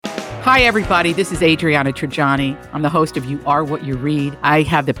Hi, everybody. This is Adriana Trajani. I'm the host of You Are What You Read. I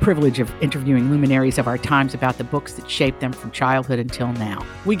have the privilege of interviewing luminaries of our times about the books that shaped them from childhood until now.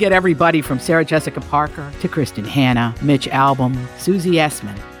 We get everybody from Sarah Jessica Parker to Kristen Hanna, Mitch Albom, Susie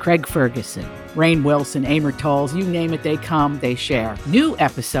Essman, Craig Ferguson, Rainn Wilson, Amor Tolls, you name it, they come, they share. New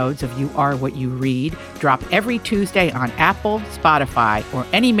episodes of You Are What You Read drop every Tuesday on Apple, Spotify, or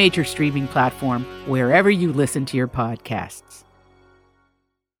any major streaming platform wherever you listen to your podcasts.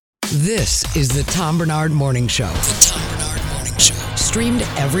 This is the Tom Barnard Morning Show. The Tom Barnard Morning Show. Streamed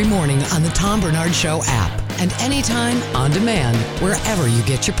every morning on the Tom Barnard Show app and anytime on demand wherever you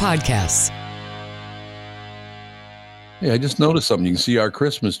get your podcasts. Hey, I just noticed something. You can see our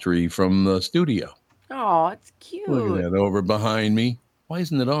Christmas tree from the studio. Oh, it's cute. Look at that over behind me. Why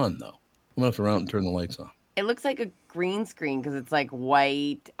isn't it on, though? I'm going to have to run out and turn the lights on. It looks like a green screen because it's like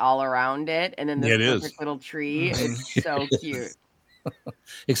white all around it. And then this perfect little tree. It's so cute.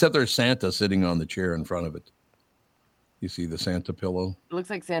 Except there's Santa sitting on the chair in front of it. You see the Santa pillow? It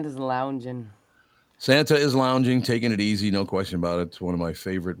looks like Santa's lounging. Santa is lounging, taking it easy, no question about it. It's one of my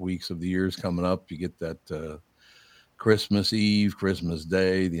favorite weeks of the years coming up. You get that Christmas Eve, Christmas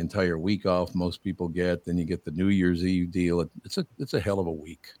Day, the entire week off most people get. Then you get the New Year's Eve deal. It's a hell of a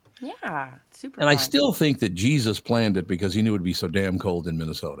week. Yeah, super And fun. I still think that Jesus planned it because he knew it would be so damn cold in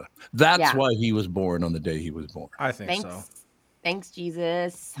Minnesota. That's why he was born on the day he was born. I think so. Thanks,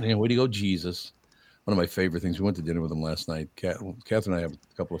 Jesus. Yeah, way to go, Jesus. One of my favorite things. We went to dinner with him last night. Catherine and I have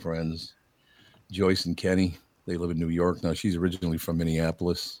a couple of friends, Joyce and Kenny. They live in New York now. She's originally from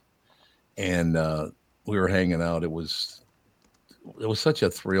Minneapolis. And we were hanging out. It was such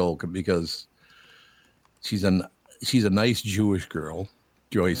a thrill because she's a nice Jewish girl.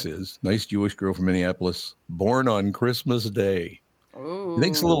 Joyce is. Nice Jewish girl from Minneapolis, born on Christmas Day. Ooh. You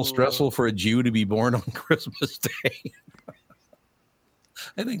think it's a little stressful for a Jew to be born on Christmas Day?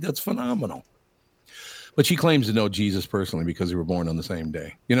 I think that's phenomenal. But she claims to know Jesus personally because they were born on the same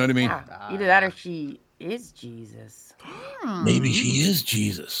day. You know what I mean? Yeah. Either that or she is Jesus. Maybe she is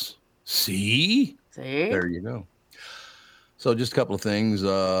Jesus. See? There you go. So just a couple of things.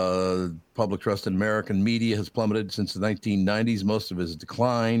 Public trust in American media has plummeted since the 1990s. Most of its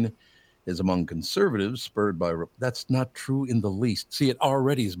decline is among conservatives, spurred by... That's not true in the least. See, it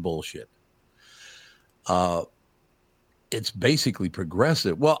already is bullshit. It's basically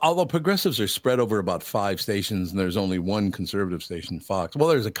progressive. Well, although progressives are spread over about 5 stations and there's only one conservative station, Fox. Well,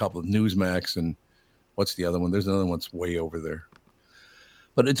 there's a couple of Newsmax and what's the other one? There's another one that's way over there.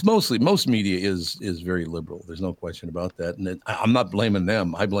 But it's most media is very liberal. There's no question about that. And I'm not blaming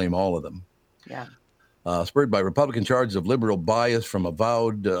them. I blame all of them. Yeah. Spurred by Republican charges of liberal bias from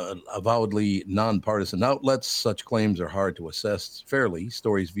avowedly nonpartisan outlets. Such claims are hard to assess fairly.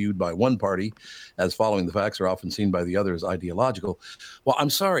 Stories viewed by one party as following the facts are often seen by the other as ideological. Well, I'm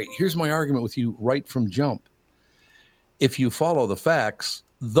sorry. Here's my argument with you right from jump. If you follow the facts,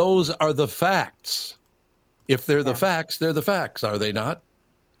 those are the facts. If they're the facts, they're the facts, are they not?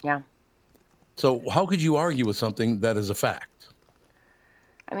 Yeah. So how could you argue with something that is a fact?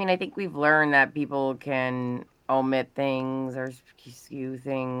 I mean, I think we've learned that people can omit things or skew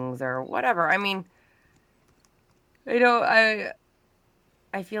things or whatever. I mean, I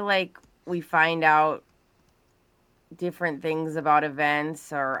feel like we find out different things about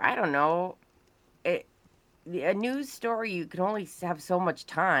events, or I don't know. A news story, you can only have so much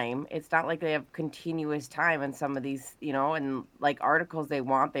time. It's not like they have continuous time in some of these, and like articles they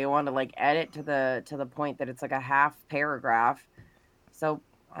want to like edit to the point that it's like a half paragraph. So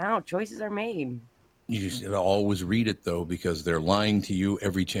I don't know, choices are made. You should always read it, though, because they're lying to you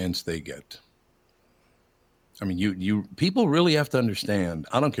every chance they get. I mean, you people really have to understand.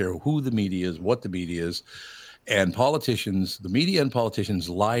 I don't care who the media is, what the media is, and politicians, the media and politicians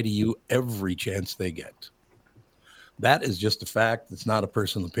lie to you every chance they get. That is just a fact. It's not a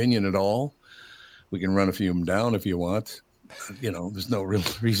personal opinion at all. We can run a few of them down if you want. There's no real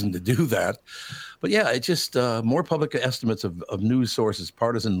reason to do that. But yeah, it's just more public estimates of news sources.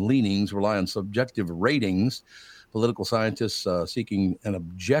 Partisan leanings rely on subjective ratings. Political scientists seeking an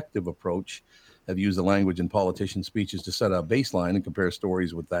objective approach have used the language in politician speeches to set a baseline and compare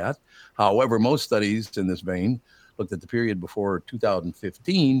stories with that. However, most studies in this vein looked at the period before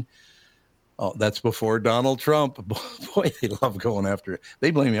 2015. Oh, that's before Donald Trump. Boy, they love going after it.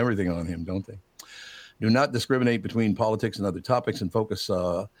 They blame everything on him, don't they? Do not discriminate between politics and other topics and focus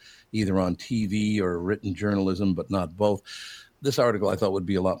either on TV or written journalism, but not both. This article I thought would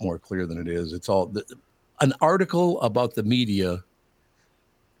be a lot more clear than it is. It's all an article about the media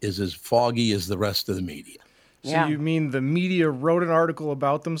is as foggy as the rest of the media. So you mean the media wrote an article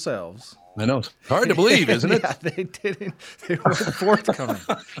about themselves? I know. It's hard to believe, isn't it? Yeah, they didn't. They weren't forthcoming.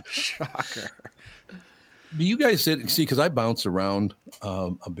 Shocker. Do you guys see, because I bounce around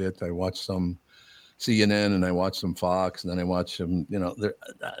a bit. I watch some CNN and I watch some Fox, and then I watch some,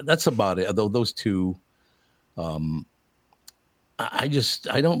 that's about it. Although those two, I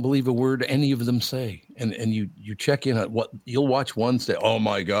don't believe a word any of them say. And you check in on what you'll watch one say, oh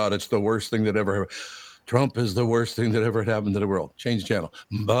my God, it's the worst thing that ever happened. Trump is the worst thing that ever happened to the world. Change the channel.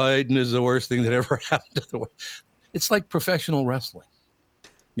 Biden is the worst thing that ever happened to the world. It's like professional wrestling,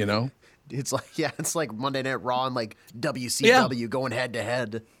 It's like Monday Night Raw and like WCW going head to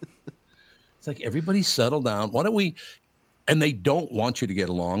head. It's like, everybody settle down. Why don't we? And they don't want you to get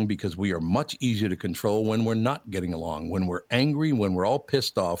along, because we are much easier to control when we're not getting along. When we're angry, when we're all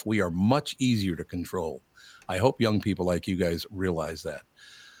pissed off, we are much easier to control. I hope young people like you guys realize that.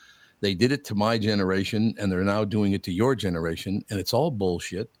 They did it to my generation, and they're now doing it to your generation, and it's all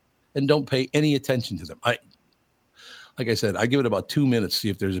bullshit. And don't pay any attention to them. Like I said, I give it about 2 minutes, see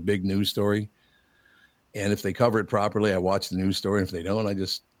if there's a big news story. And if they cover it properly, I watch the news story. And if they don't, I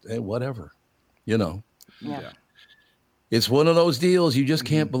just, whatever, Yeah. It's one of those deals you just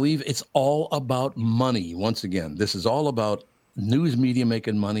can't believe. It's all about money. Once again, this is all about news media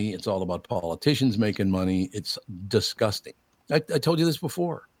making money. It's all about politicians making money. It's disgusting. I told you this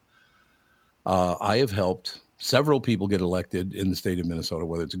before. I have helped several people get elected in the state of Minnesota,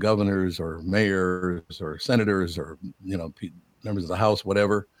 whether it's governors or mayors or senators or, members of the House,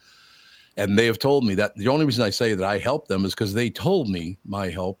 whatever. And they have told me that the only reason I say that I helped them is because they told me my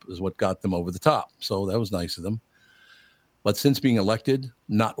help is what got them over the top. So that was nice of them. But since being elected,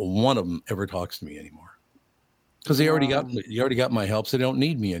 not one of them ever talks to me anymore, because they already got my help, so they don't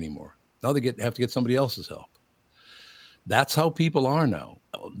need me anymore. Now they have to get somebody else's help. That's how people are now.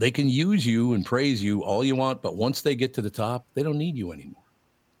 They can use you and praise you all you want, but once they get to the top, they don't need you anymore.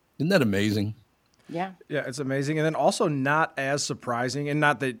 Isn't that amazing? Yeah. Yeah, it's amazing. And then also not as surprising, and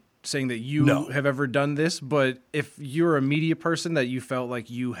not that saying that you have ever done this, but if you're a media person that you felt like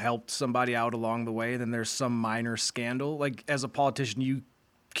you helped somebody out along the way, then there's some minor scandal. Like, as a politician, you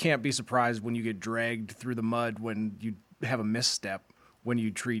can't be surprised when you get dragged through the mud when you have a misstep, when you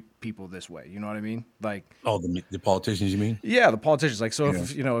treat people this way. You know what I mean? Like, the politicians, you mean? Yeah, the politicians. Like, so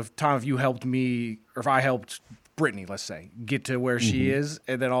if Tom, if you helped me, or if I helped Brittany, let's say, get to where she is,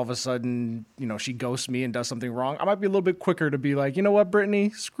 and then all of a sudden, she ghosts me and does something wrong, I might be a little bit quicker to be like, you know what,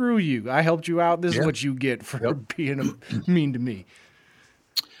 Brittany, screw you. I helped you out. This is what you get for being mean to me.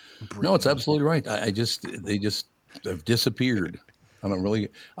 Brittany. No, it's absolutely right. They just have disappeared. I don't really.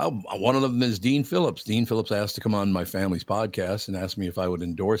 One of them is Dean Phillips. Dean Phillips asked to come on my family's podcast and asked me if I would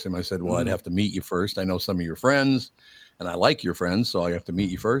endorse him. I said, well, I'd have to meet you first. I know some of your friends, and I like your friends, so I have to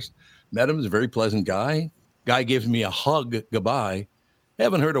meet you first. Met him. He's a very pleasant guy. Guy gives me a hug goodbye.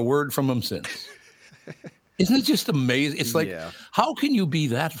 Haven't heard a word from him since. Isn't it just amazing? It's like, how can you be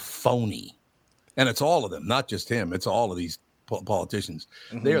that phony? And it's all of them, not just him. It's all of these politicians.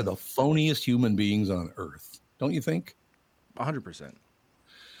 They are the phoniest human beings on earth. Don't you think? 100%.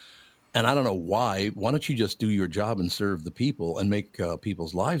 And I don't know why. Why don't you just do your job and serve the people and make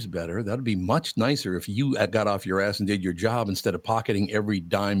people's lives better? That'd be much nicer if you got off your ass and did your job instead of pocketing every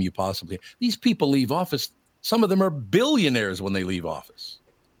dime you possibly. These people leave office. Some of them are billionaires when they leave office.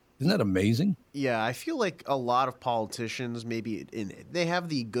 Isn't that amazing? Yeah, I feel like a lot of politicians, they have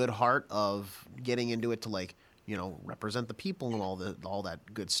the good heart of getting into it to represent the people and all that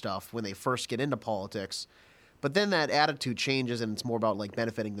good stuff when they first get into politics. But then that attitude changes, and it's more about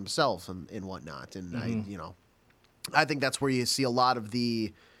benefiting themselves and whatnot. And I think that's where you see a lot of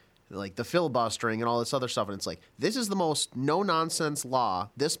the filibustering and all this other stuff. And it's like, this is the most no-nonsense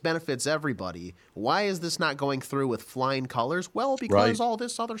law. This benefits everybody. Why is this not going through with flying colors? Well, because all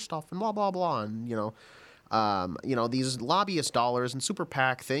this other stuff and blah, blah, blah. And, these lobbyist dollars and super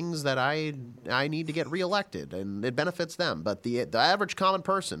PAC things that I need to get reelected, and it benefits them. But the average common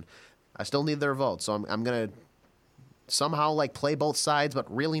person, I still need their vote. So I'm going to somehow play both sides,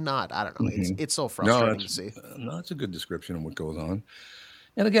 but really not. I don't know. It's so frustrating to see. No, that's a good description of what goes on.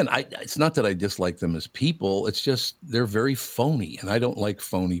 And again, it's not that I dislike them as people. It's just they're very phony, and I don't like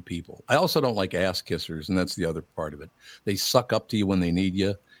phony people. I also don't like ass kissers, and that's the other part of it. They suck up to you when they need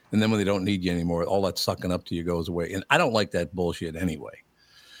you, and then when they don't need you anymore, all that sucking up to you goes away. And I don't like that bullshit anyway.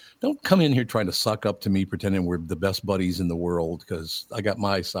 Don't come in here trying to suck up to me, pretending we're the best buddies in the world, because I got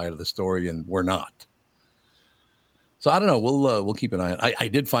my side of the story, and we're not. So I don't know. We'll keep an eye on it. I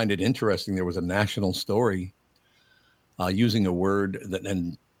did find it interesting. There was a national story using a word that,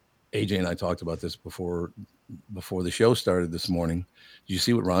 and AJ and I talked about this before the show started this morning. Did you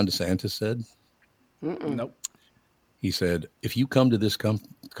see what Ron DeSantis said? Nope. He said, if you come to this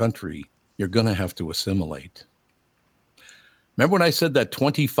country you're going to have to assimilate. Remember when I said that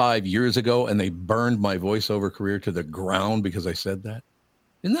 25 years ago and they burned my voiceover career to the ground because I said that?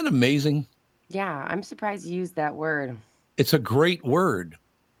 Isn't that amazing? Yeah, I'm surprised you used that word. It's a great word.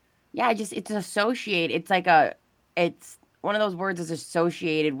 Yeah, it's associated. It's one of those words that's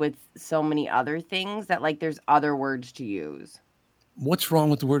associated with so many other things that like there's other words to use. What's wrong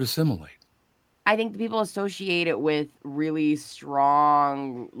with the word assimilate? I think people associate it with really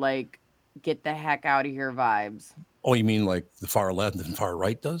strong, like, get the heck out of here vibes. Oh, you mean like the far left and far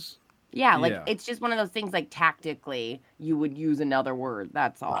right does? Yeah, it's just one of those things like tactically you would use another word.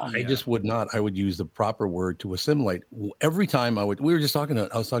 That's all. I just would not. I would use the proper word to assimilate. Every time I was talking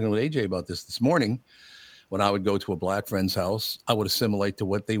with AJ about this morning. When I would go to a black friend's house, I would assimilate to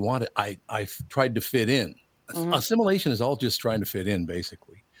what they wanted. I tried to fit in. Mm-hmm. Assimilation is all just trying to fit in,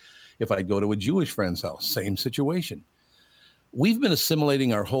 basically. If I go to a Jewish friend's house, same situation. We've been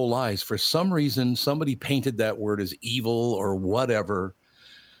assimilating our whole lives. For some reason, somebody painted that word as evil or whatever.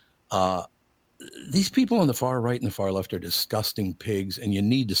 These people on the far right and the far left are disgusting pigs, and you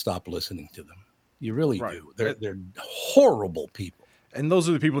need to stop listening to them. You really do. They're horrible people. And those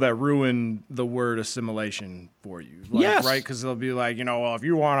are the people that ruin the word assimilation for you. Like, yes. Right? Because they'll be like, well, if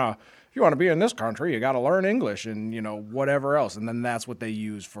you want to be in this country, you got to learn English and, whatever else. And then that's what they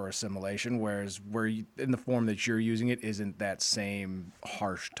use for assimilation, whereas in the form that you're using it isn't that same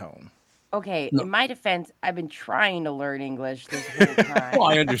harsh tone. Okay, in my defense, I've been trying to learn English this whole time. Well,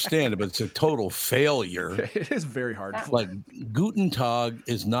 I understand it, but it's a total failure. It is very hard. Like, Guten Tag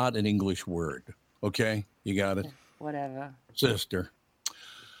is not an English word. Okay? You got it? Whatever. Sister.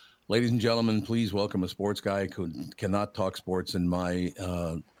 Ladies and gentlemen, please welcome a sports guy who cannot talk sports in my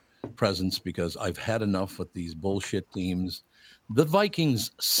presence because I've had enough with these bullshit teams. The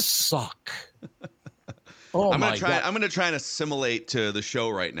Vikings suck. I'm gonna try and assimilate to the show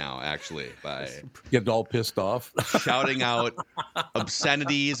right now, actually, by get all pissed off, shouting out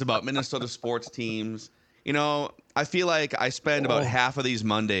obscenities about Minnesota sports teams. I feel like I spend about half of these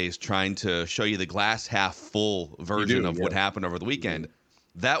Mondays trying to show you the glass half full version of what happened over the weekend.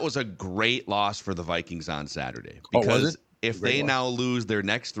 That was a great loss for the Vikings on Saturday because if they now lose their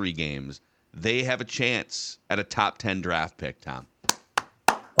next 3 games, they have a chance at a top 10 draft pick, Tom.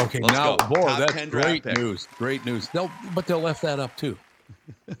 Okay, Let's now, go. boy, Top that's 10 great draft news. Great news. But they'll F that up too.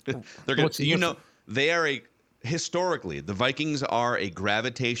 They're gonna, they are historically, the Vikings are a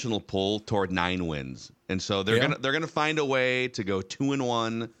gravitational pull toward 9 wins, and so they're gonna find a way to go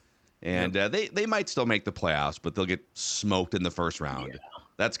 2-1, and they might still make the playoffs, but they'll get smoked in the first round. Yeah.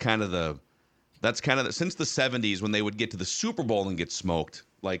 That's kind of the since the 70s when they would get to the Super Bowl and get smoked.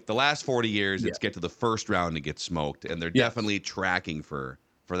 Like the last 40 years, it's get to the first round and get smoked, and they're definitely tracking for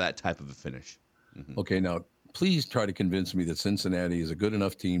that type of a finish. Mm-hmm. Okay, now please try to convince me that Cincinnati is a good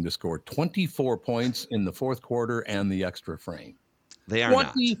enough team to score 24 points in the fourth quarter and the extra frame. They are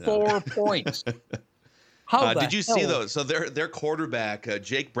 24 not. points. Did you see those? So their quarterback,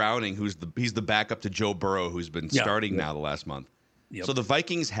 Jake Browning, he's the backup to Joe Burrow, who's been starting now the last month. Yep. So the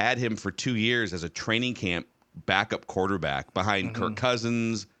Vikings had him for 2 years as a training camp backup quarterback behind Kirk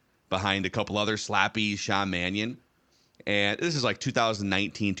Cousins, behind a couple other slappies, Sean Mannion. And this is like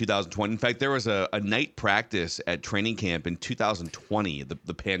 2019, 2020. In fact, there was a night practice at training camp in 2020,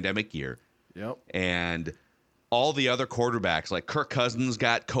 the pandemic year. Yep. And all the other quarterbacks, like Kirk Cousins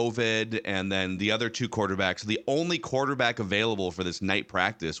got COVID, and then the other 2 quarterbacks, the only quarterback available for this night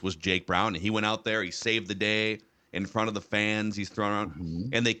practice was Jake Browning. He went out there, he saved the day in front of the fans. He's thrown around,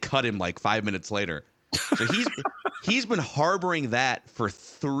 and they cut him like 5 minutes later. So he's been harboring that for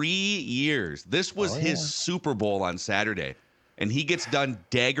 3 years. This was his Super Bowl on Saturday, and he gets done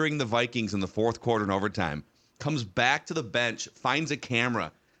daggering the Vikings in the fourth quarter and overtime, comes back to the bench, finds a camera,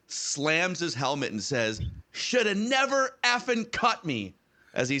 slams his helmet and says, "Should have never effing cut me,"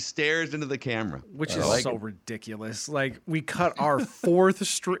 as he stares into the camera. Which is so ridiculous. Like, we cut our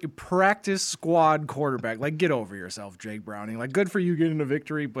 4th practice squad quarterback. Like, get over yourself, Jake Browning. Like, good for you getting a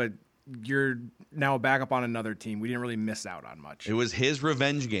victory, but you're now back up on another team. We didn't really miss out on much. It was his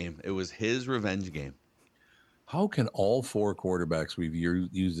revenge game. How can all 4 quarterbacks we've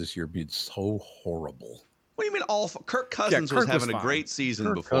used this year be so horrible? What do you mean all? Kirk Cousins was having a great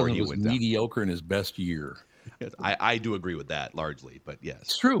season before he went down. Mediocre in his best year. I do agree with that largely, but yes.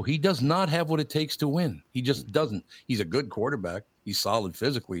 It's true. He does not have what it takes to win. He just doesn't. He's a good quarterback. He's solid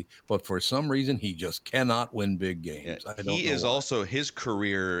physically, but for some reason, he just cannot win big games. His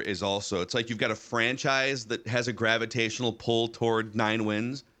career is also, it's like you've got a franchise that has a gravitational pull toward 9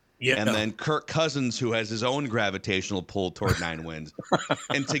 wins. Yeah. And then Kirk Cousins, who has his own gravitational pull toward 9 wins.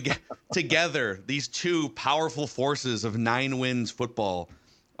 And together, these 2 powerful forces of 9 wins football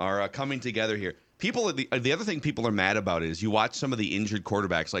are coming together here. People, the other thing people are mad about is you watch some of the injured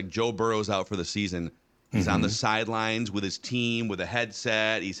quarterbacks, like Joe Burrow's out for the season. He's on the sidelines with his team, with a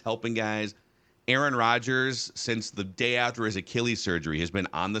headset. He's helping guys. Aaron Rodgers, since the day after his Achilles surgery, has been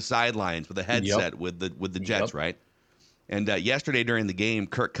on the sidelines with a headset with the Jets, right? And yesterday during the game,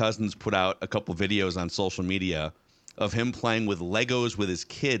 Kirk Cousins put out a couple videos on social media of him playing with Legos with his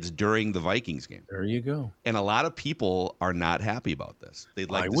kids during the Vikings game. There you go. And a lot of people are not happy about this.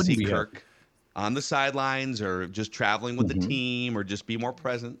 They'd like to see Kirk on the sidelines or just traveling with the team or just be more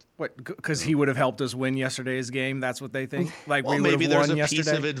present. What? Because he would have helped us win yesterday's game? That's what they think? Like, well, we maybe would have there's won a piece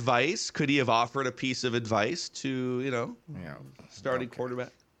yesterday? of advice. Could he have offered a piece of advice to, starting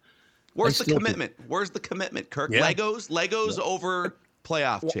quarterback? Where's the commitment? Where's the commitment, Kirk? Yeah. Legos over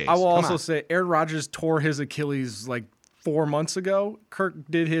playoff chase. I will Come also on. say Aaron Rodgers tore his Achilles like 4 months ago. Kirk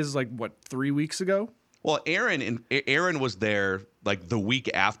did his 3 weeks ago? Well, Aaron was there like the week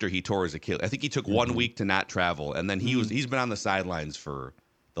after he tore his Achilles. I think he took 1 week to not travel, and then he's been on the sidelines for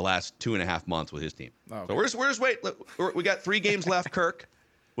the last 2.5 months with his team. Okay. So we're just wait. We got 3 games left, Kirk.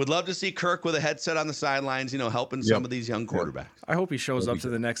 Would love to see Kirk with a headset on the sidelines, helping some of these young quarterbacks. I hope he shows up to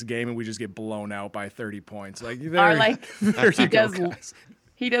the next game and we just get blown out by 30 points. Like, Or there you go, guys.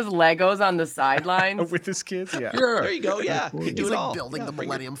 he does Legos on the sidelines. With his kids, yeah. There you go. Yeah, you do He's it all. building the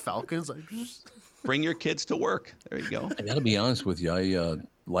Millennium Falcons. Bring your kids to work. There you go. I got to be honest with you. I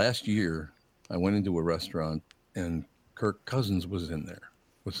last year I went into a restaurant and Kirk Cousins was in there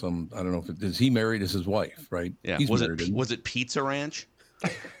with some. I don't know if is he married? Is his wife, right? Yeah. He's Was married, it Pizza Ranch?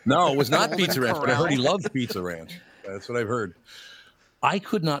 No, it was not Golden Pizza Ranch, but I Corral. heard he loved Pizza Ranch. That's what I've heard. I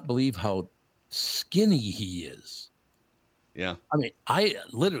could not believe how skinny he is. Yeah. I mean, I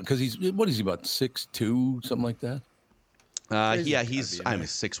literally because what is he about 6'2", something like that? Yeah, I'm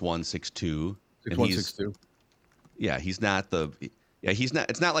 6'1", 6'2". 6'1", 6'2". Yeah, he's not.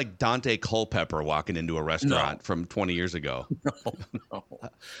 It's not like Dante Culpepper walking into a restaurant from 20 years ago. No.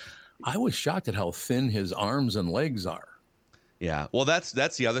 I was shocked at how thin his arms and legs are. Yeah, well, that's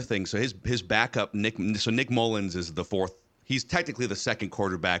the other thing. So his backup Nick Mullins is the fourth. He's technically the second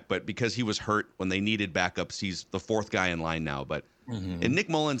quarterback, but because he was hurt when they needed backups, he's the fourth guy in line now. But and Nick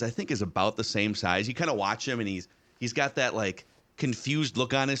Mullins, I think, is about the same size. You kind of watch him, and he's got that like confused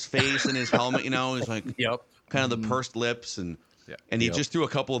look on his face and his helmet. He's like kind of the pursed lips and he just threw a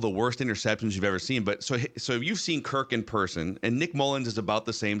couple of the worst interceptions you've ever seen. But so you've seen Kirk in person, and Nick Mullins is about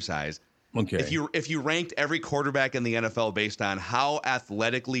the same size. Okay. If you ranked every quarterback in the NFL based on how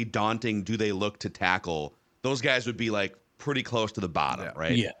athletically daunting do they look to tackle, those guys would be like pretty close to the bottom,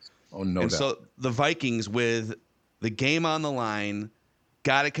 right? Yes. Oh, no doubt. So the Vikings, with the game on the line,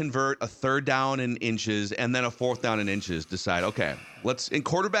 got to convert a 3rd down in inches and then a 4th down in inches, decide, okay, and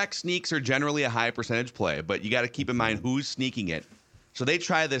quarterback sneaks are generally a high percentage play, but you got to keep in mind who's sneaking it. So they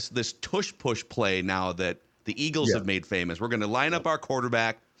try this tush push play now that the Eagles have made famous. We're going to line up our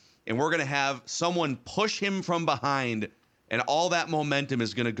quarterback, and we're going to have someone push him from behind, and all that momentum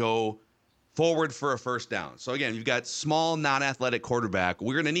is going to go forward for a 1st down. So, again, you've got small, non-athletic quarterback.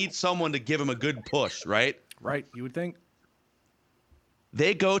 We're going to need someone to give him a good push, right? Right, you would think.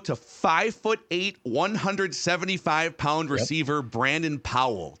 They go to 5'8", 175-pound receiver Brandon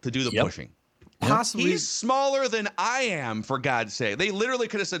Powell to do the pushing. Possibly. He's smaller than I am, for God's sake. They literally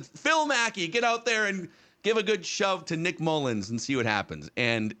could have said, Phil Mackey, get out there and give a good shove to Nick Mullins and see what happens.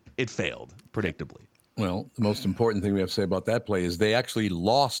 And it failed, predictably. Well, the most important thing we have to say about that play is they actually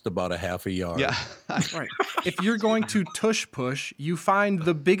lost about a half a yard. Yeah. Right. If you're going to tush push, you find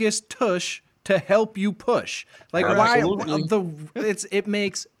the biggest tush to help you push. Like, it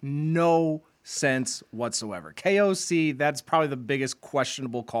makes no sense whatsoever. KOC, that's probably the biggest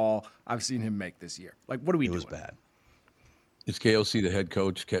questionable call I've seen him make this year. Like, what are we doing? It was bad. Is KOC the head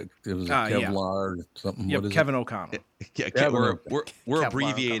coach? It was Kevlar or something. Yep, what is Kevin O'Connell. Yeah, we're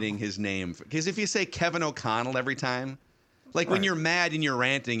abbreviating his name because if you say Kevin O'Connell every time, like when you're mad and you're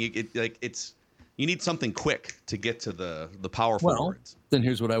ranting, you need something quick to get to the powerful words. Then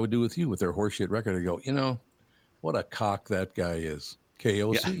here's what I would do with you with their horseshit record. I go, what a cock that guy is.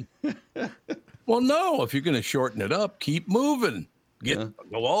 KOC. Yeah. Well, no, if you're going to shorten it up, keep moving. Go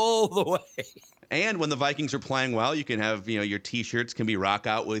all the way. And when the Vikings are playing well, you can have, your T-shirts can be rock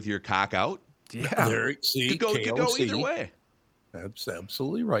out with your cock out. Yeah. Could go either way. That's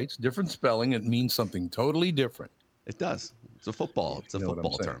absolutely right. It's different spelling. It means something totally different. It does. It's a football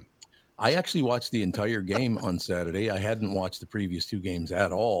term. I actually watched the entire game on Saturday. I hadn't watched the previous 2 games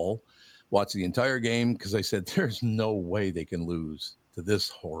at all. Watched the entire game because I said, there's no way they can lose to this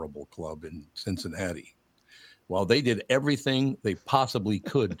horrible club in Cincinnati. Well, they did everything they possibly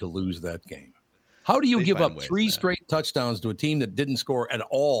could to lose that game. How do you They give find up ways, 3 man. straight touchdowns to a team that didn't score at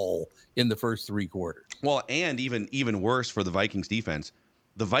all in the first 3 quarters? Well, and even worse for the Vikings defense.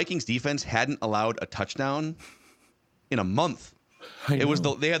 The Vikings defense hadn't allowed a touchdown in a month.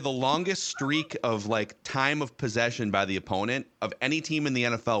 They had the longest streak of like time of possession by the opponent of any team in the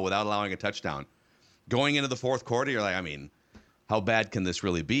NFL without allowing a touchdown. Going into the fourth quarter, you're like, I mean, how bad can this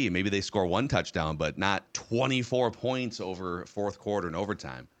really be? Maybe they score 1 touchdown, but not 24 points over fourth quarter and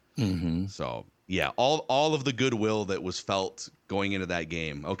overtime. Mm-hmm. So yeah, all of the goodwill that was felt going into that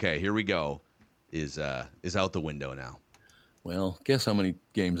game. Okay, here we go. Is out the window now. Well, guess how many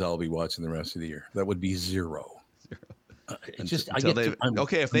games I'll be watching the rest of the year? That would be 0.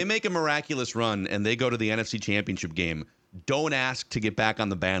 If they make a miraculous run and they go to the NFC Championship game, don't ask to get back on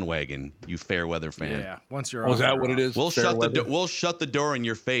the bandwagon, you fair weather fan. Yeah, once you're is that what it is? We'll shut the door in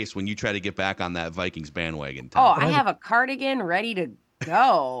your face when you try to get back on that Vikings bandwagon. Oh, Tom. I have a cardigan ready to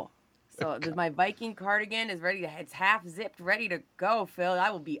go. So my Viking cardigan is ready it's half zipped, ready to go, Phil. I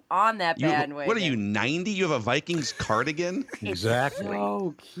will be on that bandwagon. What are you, 90? You have a Vikings cardigan? Exactly.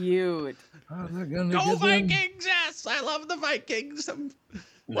 So cute. Go Vikings! Yes, I love the Vikings.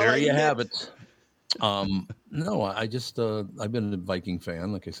 There you have it. No, I just I've been a Viking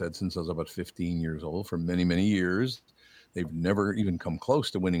fan, like I said, since I was about 15 years old, for many, many years. They've never even come close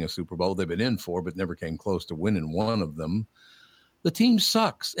to winning a Super Bowl. They've been in 4, but never came close to winning one of them. The team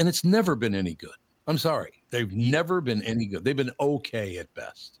sucks, and it's never been any good. I'm sorry. They've never been any good. They've been okay at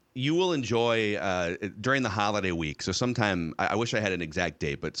best. You will enjoy during the holiday week. So sometime, I wish I had an exact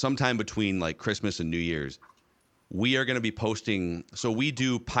date, but sometime between like Christmas and New Year's, we are going to be posting. So we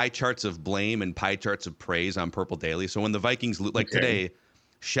do pie charts of blame and pie charts of praise on Purple Daily. So when the Vikings, today,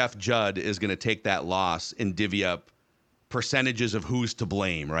 Chef Judd is going to take that loss and divvy up percentages of who's to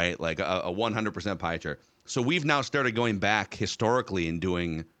blame, right? Like a 100% pie chart. So we've now started going back historically and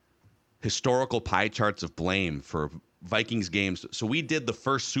doing historical pie charts of blame for Vikings games. So we did the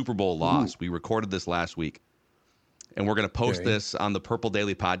first Super Bowl loss. We recorded this last week, and we're going to post this on the Purple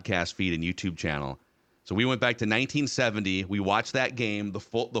Daily podcast feed and YouTube channel. So we went back to 1970. We watched that game, the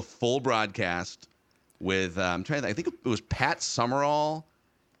full broadcast with I'm trying to think, I think it was Pat Summerall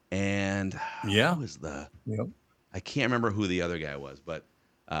and who was I can't remember who the other guy was, but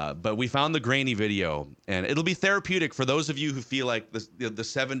we found the grainy video, and it'll be therapeutic for those of you who feel like the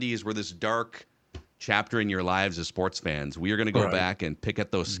 70s were this dark chapter in your lives as sports fans. We are going to go back and pick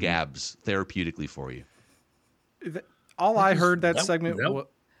at those scabs therapeutically for you. All I heard that segment.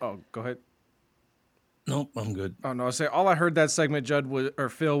 Oh, go ahead. Nope, I'm good. Oh no, I say all I heard that segment, Judd or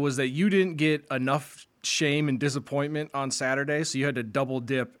Phil, was that you didn't get enough shame and disappointment on Saturday, so you had to double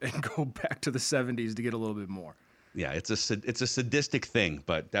dip and go back to the 70s to get a little bit more. Yeah, it's a sadistic thing,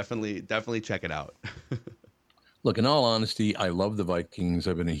 but definitely check it out. Look, in all honesty, I love the Vikings.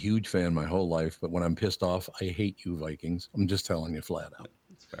 I've been a huge fan my whole life, but when I'm pissed off, I hate you, Vikings. I'm just telling you flat out.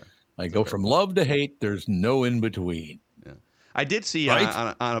 That's fair. I go from love to hate. There's no in between. Yeah. I did see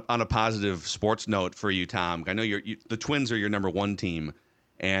on a positive sports note for you, Tom. I know the Twins are your number 1 team,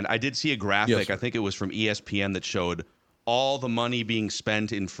 and I did see a graphic. I think it was from ESPN that showed all the money being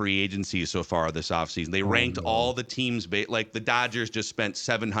spent in free agency so far this offseason. They ranked all the teams, like the Dodgers just spent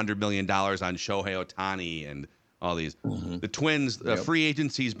 $700 million on Shohei Ohtani and all these. The Twins, free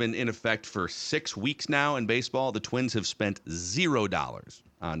agency's been in effect for 6 weeks now in baseball. The Twins have spent $0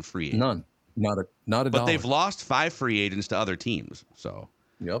 on free agents. None. Not a But dollar. they've lost 5 free agents to other teams. So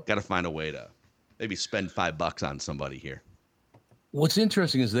got to find a way to maybe spend $5 on somebody here. What's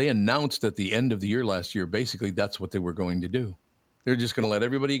interesting is they announced at the end of the year last year, basically that's what they were going to do. They're just going to let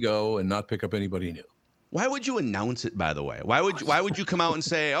everybody go and not pick up anybody new. Why would you announce it, by the way? Why would you come out and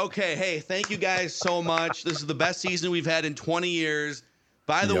say, okay, hey, thank you guys so much. This is the best season we've had in 20 years.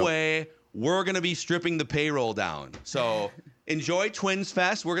 By the way, we're going to be stripping the payroll down. So enjoy Twins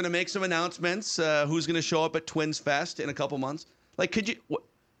Fest. We're going to make some announcements. Who's going to show up at Twins Fest in a couple months? Like, could you,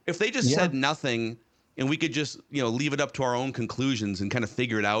 if they just said nothing and we could just, leave it up to our own conclusions and kind of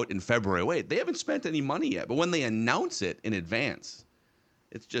figure it out in February. Wait, they haven't spent any money yet. But when they announce it in advance,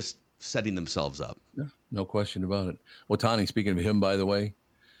 it's just setting themselves up. Yeah, no question about it. Ohtani, speaking of him, by the way,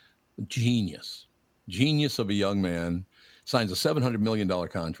 genius of a young man, signs a $700 million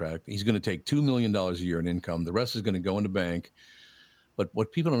contract. He's going to take $2 million a year in income. The rest is going to go in the bank. But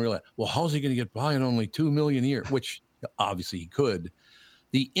what people don't realize, well, how's he going to get by on only $2 million a year? Which obviously he could.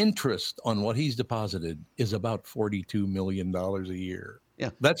 The interest on what he's deposited is about $42 million a year.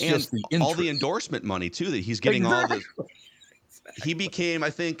 Yeah, that's just the interest. All the endorsement money too that he's getting. Exactly. All the. He became, I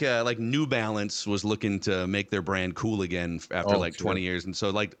think, like New Balance was looking to make their brand cool again after 20 years, and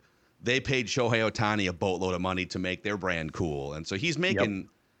so they paid Shohei Ohtani a boatload of money to make their brand cool, and so he's making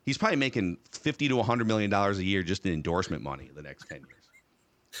He's probably making $50 to $100 million a year just in endorsement money the next 10 years.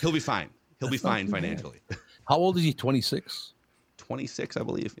 He'll be fine. He'll be fine financially. How old is he? 26? 26, I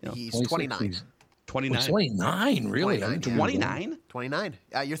believe. You know. He's 26? 29. 29. 29, really? 29? 29.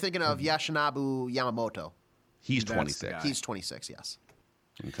 You're thinking of Yoshinobu Yamamoto. He's That's 26. the guy. He's 26, yes.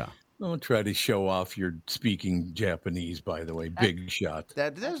 Okay. Don't try to show off your speaking Japanese, by the way. Big shot.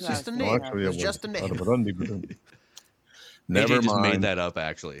 That's just a what name. Actually, It's just a name. Never AJ just mind. made that up,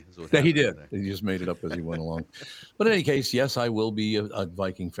 actually. is what Yeah, he happened did. there. He just made it up as he went along. But in any case, yes, I will be a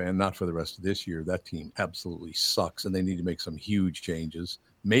Viking fan, not for the rest of this year. That team absolutely sucks, and they need to make some huge changes,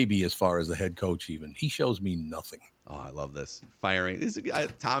 maybe as far as the head coach even. He shows me nothing. Oh, I love this. Firing.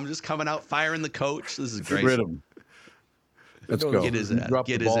 Tom just coming out, firing the coach. This is great. Get rid of him. Let's go. Get his You ass, drop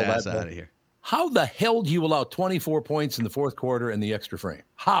the ball ass that out ball. of here. How the hell do you allow 24 points in the fourth quarter and the extra frame?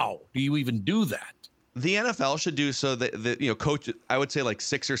 How do you even do that? The NFL should do so that coach. I would say like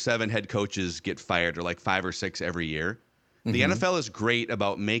 6 or 7 head coaches get fired, or like 5 or 6 every year. The NFL is great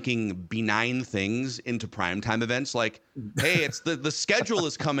about making benign things into primetime events. Like, hey, it's the schedule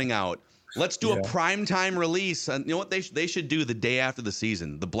is coming out. Let's do a primetime release. And you know what they should do the day after the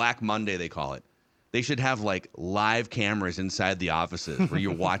season, the Black Monday they call it. They should have like live cameras inside the offices where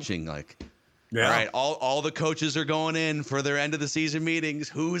you're watching like. Yeah. All right, all the coaches are going in for their end of the season meetings.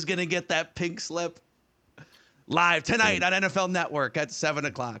 Who's gonna get that pink slip? Live tonight on NFL Network at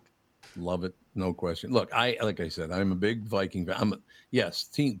 7:00. Love it, no question. Look, like I said, I'm a big Viking fan.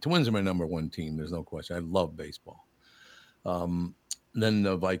 Twins are my number one team. There's no question. I love baseball. Then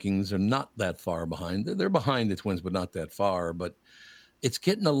the Vikings are not that far behind. They're behind the Twins, but not that far. But it's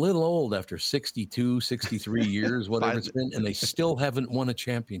getting a little old after 62, 63 years, whatever it's been, and they still haven't won a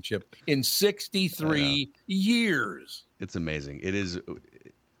championship in 63 years. It's amazing. It is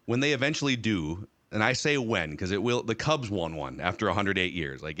when they eventually do. And I say when, because it will. The Cubs won one after 108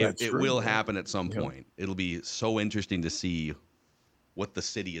 years. Like it will happen at some point. It'll be so interesting to see what the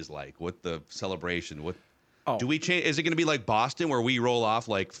city is like, what the celebration. Do we change? Is it going to be like Boston, where we roll off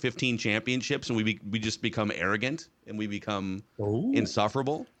like 15 championships and we just become arrogant and we become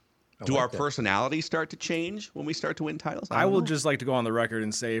insufferable? Do our personalities start to change when we start to win titles? I will just like to go on the record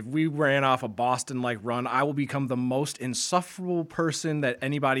and say, if we ran off a Boston-like run, I will become the most insufferable person that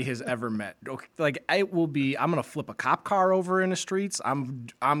anybody has ever met. Like, it will be, I'm going to flip a cop car over in the streets. I'm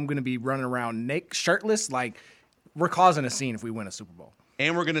going to be running around naked, shirtless. Like, we're causing a scene if we win a Super Bowl.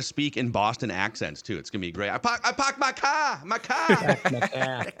 And we're going to speak in Boston accents, too. It's going to be great. I parked my car by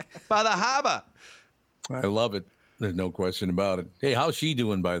the harbor. I love it. There's no question about it. Hey, how's she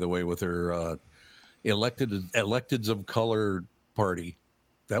doing, by the way, with her electeds of color party?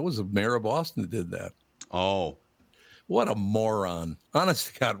 That was the mayor of Boston that did that. Oh. What a moron.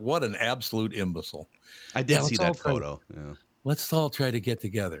 Honest to God, what an absolute imbecile. I did see that photo. Yeah. Let's all try to get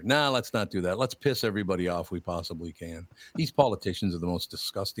together. Nah, let's not do that. Let's piss everybody off we possibly can. These politicians are the most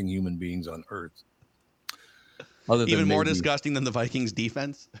disgusting human beings on earth. Even more disgusting than the Vikings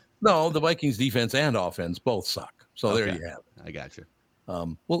defense? No, the Vikings defense and offense both suck. So there you have it. I got you.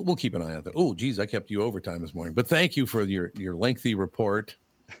 We'll keep an eye on that. Oh, geez, I kept you overtime this morning. But thank you for your lengthy report.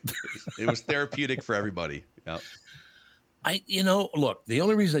 It was therapeutic for everybody. Yep. Look, the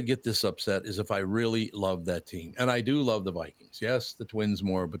only reason I get this upset is if I really love that team. And I do love the Vikings. Yes, the Twins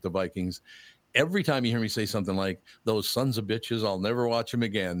more, but the Vikings. Every time you hear me say something like, those sons of bitches, I'll never watch them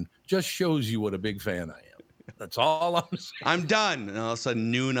again, just shows you what a big fan I am. That's all I'm saying. I'm done. And all of a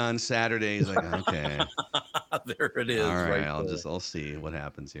sudden, noon on Saturday, he's like, okay. There it is. All right, there. I'll see what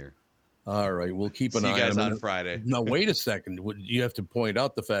happens here. All right, we'll keep an eye on you guys on Friday. Now, wait a second. You have to point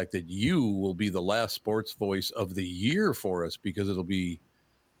out the fact that you will be the last sports voice of the year for us, because it'll be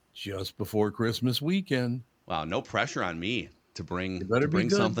just before Christmas weekend. Wow, no pressure on me to bring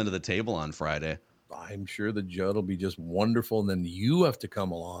good. something to the table on Friday. I'm sure the Judd will be just wonderful, and then you have to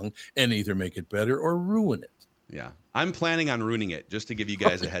come along and either make it better or ruin it. Yeah, I'm planning on ruining it, just to give you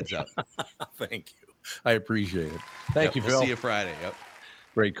guys a heads up. Thank you. I appreciate it. Thank you, Phil. We'll see you Friday. Yep.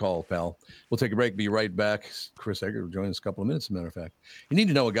 Great call, pal. We'll take a break. Be right back. Chris Egger will join us in a couple of minutes, as a matter of fact. You need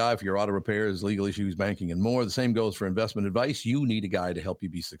to know a guy for your auto repairs, legal issues, banking, and more. The same goes for investment advice. You need a guy to help you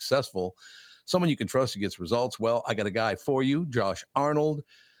be successful. Someone you can trust who gets results. Well, I got a guy for you, Josh Arnold.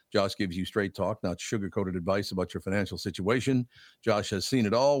 Josh gives you straight talk, not sugar-coated advice about your financial situation. Josh has seen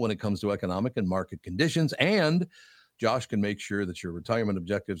it all when it comes to economic and market conditions, and Josh can make sure that your retirement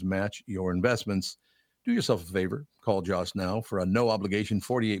objectives match your investments. Do yourself a favor. Call Josh now for a no-obligation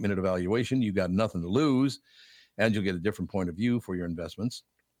 48-minute evaluation. You've got nothing to lose, and you'll get a different point of view for your investments.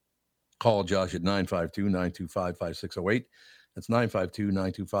 Call Josh at 952-925-5608. That's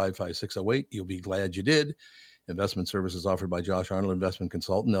 952-925-5608. You'll be glad you did. Investment services offered by Josh Arnold Investment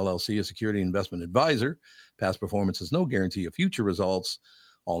Consultant, LLC, a security investment advisor. Past performance is no guarantee of future results.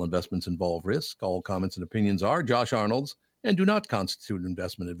 All investments involve risk. All comments and opinions are Josh Arnold's and do not constitute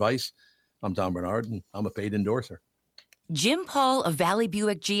investment advice. I'm Tom Barnard, and I'm a paid endorser. Jim Paul of Valley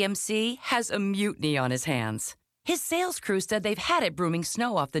Buick GMC has a mutiny on his hands. His sales crew said they've had it brooming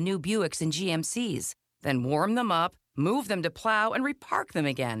snow off the new Buicks and GMCs, then warm them up, move them to plow, and repark them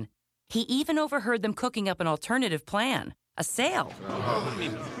again. He even overheard them cooking up an alternative plan, a sale.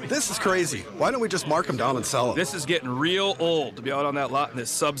 This is crazy. Why don't we just mark them down and sell them? This is getting real old to be out on that lot in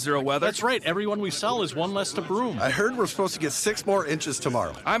this sub-zero weather. That's right. Everyone we sell is one less to broom. I heard we're supposed to get 6 more inches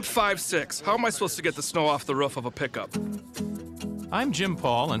tomorrow. I'm 5'6". How am I supposed to get the snow off the roof of a pickup? I'm Jim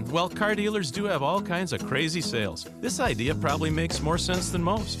Paul, and well, car dealers do have all kinds of crazy sales. This idea probably makes more sense than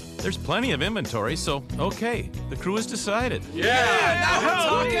most. There's plenty of inventory, so okay, the crew has decided. Now we're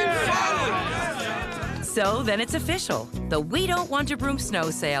talking fun! So then it's official. The We Don't Want to Broom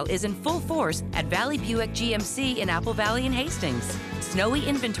snow sale is in full force at Valley Buick GMC in Apple Valley and Hastings. Snowy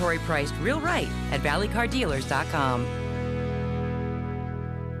inventory priced real right at valleycardealers.com.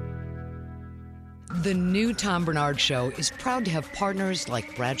 The new Tom Barnard Show is proud to have partners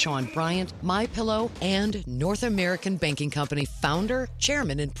like Bradshaw and Bryant, MyPillow, and North American Banking Company founder,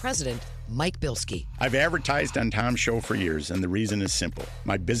 chairman, and president, Mike Bilski. I've advertised on Tom's show for years, and the reason is simple.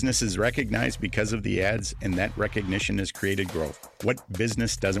 My business is recognized because of the ads, and that recognition has created growth. What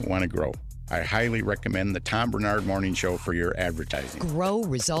business doesn't want to grow? I highly recommend the Tom Barnard Morning Show for your advertising. Grow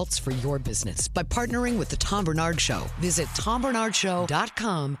results for your business by partnering with the Tom Barnard Show. Visit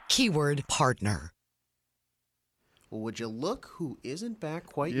tombarnardshow.com, keyword partner. Well, would you look who isn't back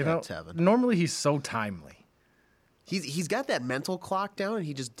quite yet, Tevin? Normally he's so timely. He's got that mental clock down, and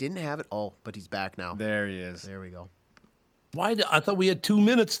he just didn't have it. Oh, but he's back now. There he is. There we go. I thought we had 2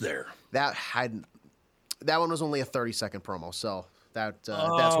 minutes there. That one was only a 30-second promo, so that's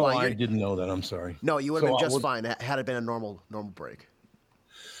Oh, why I didn't know that. I'm sorry. No, you would have been just fine had it been a normal break.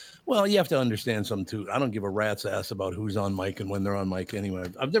 Well, you have to understand something, too. I don't give a rat's ass about who's on mic and when they're on mic anyway.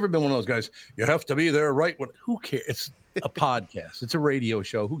 I've never been one of those guys. You have to be there, right? Who cares? It's a podcast. It's a radio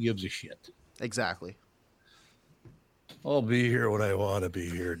show. Who gives a shit? Exactly. I'll be here when I want to be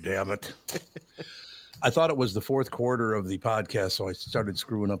here, damn it. I thought it was the fourth quarter of the podcast, so I started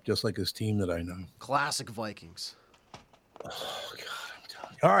screwing up just like this team that I know. Classic Vikings. Oh, God, I'm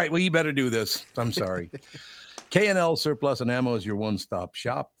telling you. All right, well, you better do this. I'm sorry. K&L Surplus and Ammo is your one-stop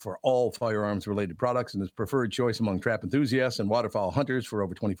shop for all firearms-related products and is preferred choice among trap enthusiasts and waterfowl hunters for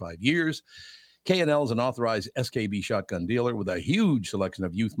over 25 years. K&L is an authorized SKB shotgun dealer with a huge selection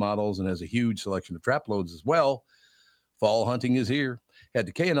of youth models and has a huge selection of trap loads as well. Fall hunting is here. Head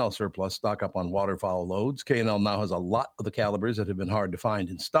to K&L Surplus, stock up on waterfowl loads. K&L now has a lot of the calibers that have been hard to find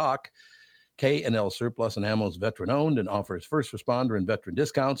in stock. K&L Surplus and Ammo is veteran-owned and offers first responder and veteran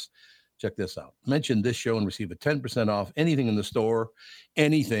discounts. Check this out. Mention this show and receive a 10% off anything in the store.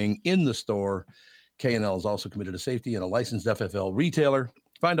 Anything in the store. K&L is also committed to safety and a licensed FFL retailer.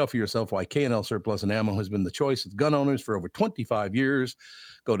 Find out for yourself why K&L Surplus and Ammo has been the choice of gun owners for over 25 years.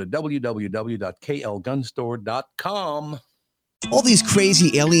 Go to www.klgunstore.com. All these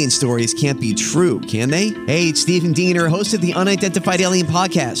crazy alien stories can't be true, can they? Hey, it's Stephen Diener, host of the Unidentified Alien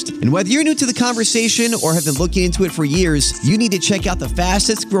Podcast. And whether you're new to the conversation or have been looking into it for years, you need to check out the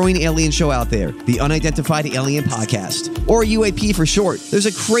fastest growing alien show out there, the Unidentified Alien Podcast, or UAP for short. There's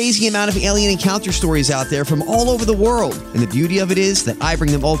a crazy amount of alien encounter stories out there from all over the world. And the beauty of it is that I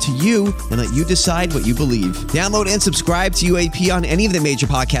bring them all to you and let you decide what you believe. Download and subscribe to UAP on any of the major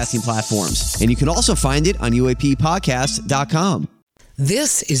podcasting platforms. And you can also find it on UAPpodcast.com.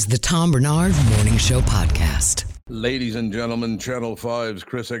 This is the Tom Barnard Morning Show podcast. Ladies and gentlemen, Channel 5's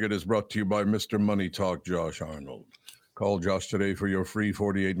Chris Eggert is brought to you by Mr. Money Talk, Josh Arnold. Call Josh today for your free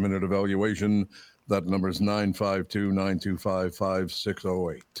 48-minute evaluation. That number is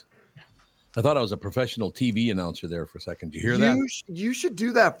 952-925-5608. I thought I was a professional TV announcer there for a second. Did you hear that? You should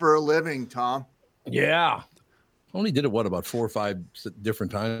do that for a living, Tom. Yeah. Only did it, about 4 or 5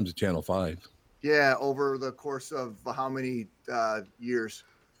 different times at Channel 5. Yeah, over the course of how many years?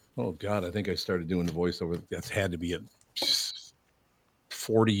 Oh, God, I think I started doing the voiceover. That's had to be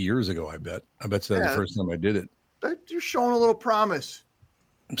 40 years ago, I bet. I bet that's the first time I did it. You're showing a little promise.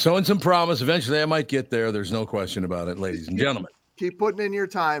 I'm showing some promise. Eventually, I might get there. There's no question about it, ladies and gentlemen. Keep putting in your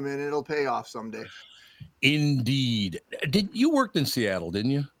time, and it'll pay off someday. Indeed. You worked in Seattle,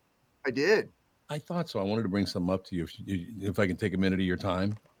 didn't you? I did. I thought so. I wanted to bring something up to you, if I can take a minute of your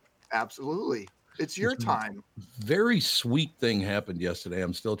time. Absolutely. It's your time. Very sweet thing happened yesterday.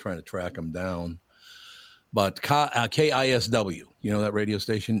 I'm still trying to track them down. But KISW, you know that radio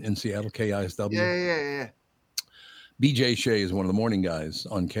station in Seattle, KISW? Yeah. BJ Shea is one of the morning guys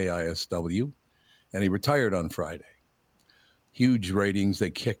on KISW, and he retired on Friday. Huge ratings.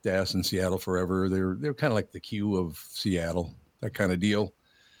 They kicked ass in Seattle forever. They're kind of like the Q of Seattle, that kind of deal.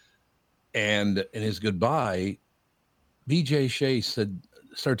 And in his goodbye, BJ Shea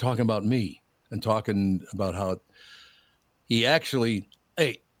started talking about me and talking about how he actually,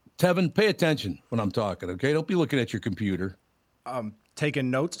 hey, Tevin, pay attention when I'm talking, okay? Don't be looking at your computer.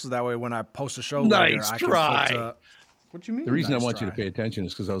 Taking notes so that way when I post a show Nice later, try. I can put, what you mean? The reason nice I want try? you to pay attention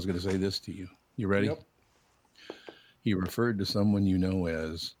is because I was going to say this to you. You ready? Yep. He referred to someone you know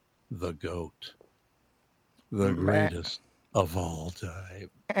as the GOAT, the greatest of all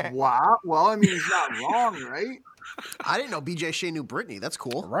time. Wow. Well, I mean, he's not wrong, right? I didn't know BJ Shea knew Britney. That's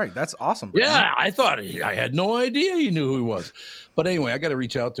cool. Right. That's awesome. Yeah, I thought I had no idea he knew who he was. But anyway, I got to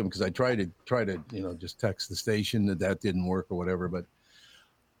reach out to him because I tried to just text the station that didn't work or whatever. But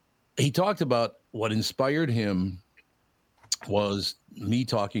he talked about what inspired him was me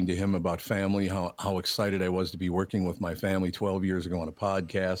talking to him about family, how excited I was to be working with my family 12 years ago on a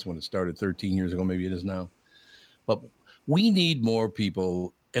podcast when it started 13 years ago, maybe it is now. But we need more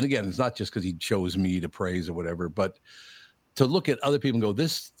people. And again, it's not just because he chose me to praise or whatever, but to look at other people and go,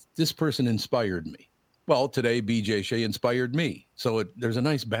 this person inspired me. Well, today, BJ Shea inspired me. So there's a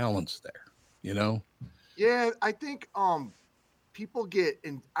nice balance there, you know? Yeah, I think people get,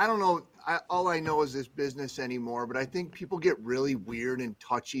 and I don't know, all I know is this business anymore, but I think people get really weird and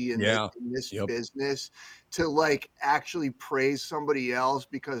touchy in this business to like actually praise somebody else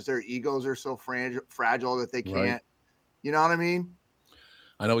because their egos are so fragile that they can't, you know what I mean?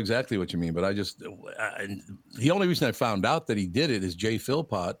 I know exactly what you mean, but the only reason I found out that he did it is Jay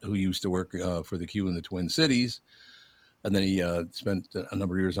Philpott, who used to work for the Q in the Twin Cities. And then he spent a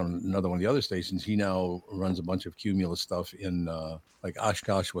number of years on another one of the other stations. He now runs a bunch of Cumulus stuff in like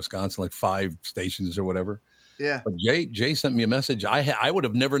Oshkosh, Wisconsin, like 5 stations or whatever. Yeah. But Jay sent me a message. I would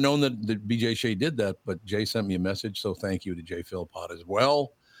have never known that BJ Shea did that, but Jay sent me a message. So thank you to Jay Philpott as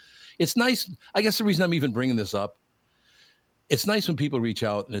well. It's nice. I guess the reason I'm even bringing this up, it's nice when people reach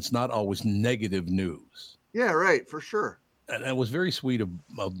out and it's not always negative news. Yeah, right. For sure. And it was very sweet of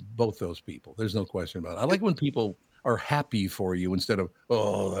both those people. There's no question about it. I like when people are happy for you instead of,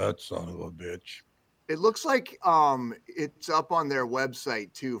 oh, that son of a bitch. It looks like it's up on their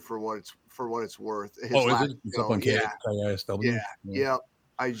website too for what it's worth. Is it? It's up on KISW? Yeah.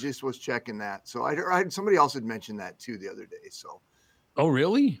 I just was checking that. So I somebody else had mentioned that too the other day. So. Oh,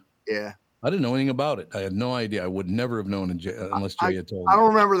 really? Yeah. I didn't know anything about it. I had no idea. I would never have known unless Jay had told me. I don't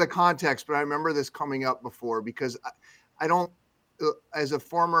remember the context, but I remember this coming up before because I don't, as a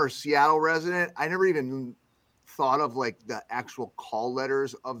former Seattle resident, I never even thought of like the actual call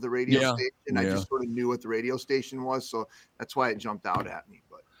letters of the radio station. I just sort of knew what the radio station was. So that's why it jumped out at me.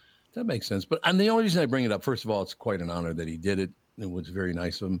 But that makes sense. And the only reason I bring it up, first of all, it's quite an honor that he did it. It was very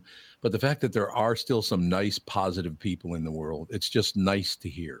nice of him. But the fact that there are still some nice, positive people in the world, it's just nice to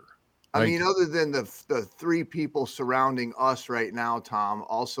hear. I mean, other than the 3 people surrounding us right now, Tom,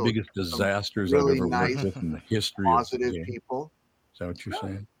 also biggest disasters really I've ever nice, worked with in the history positive of the game. People. Is that what you're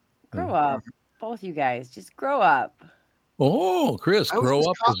saying? Grow up. Both you guys. Just grow up. Oh, Chris, grow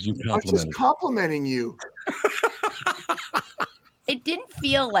up as you I was just complimenting you. It didn't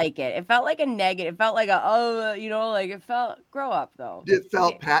feel like it. It felt like a negative. It felt like it felt, grow up though. It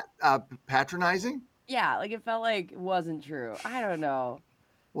felt patronizing? Yeah, like it felt like it wasn't true. I don't know.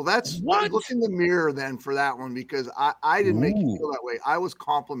 Well, look in the mirror then for that one because I didn't make you feel that way. I was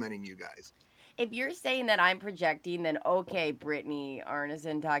complimenting you guys. If you're saying that I'm projecting, then okay, Brittany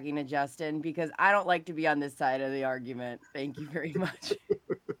Arneson talking to Justin, because I don't like to be on this side of the argument. Thank you very much.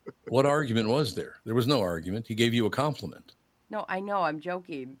 What argument was there? There was no argument. He gave you a compliment. No, I know. I'm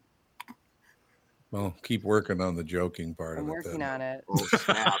joking. Well, keep working on the joking part I'm of it. working on it. Oh,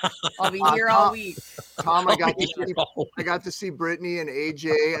 snap. I'll be here all week. Tom, I got to see Brittany and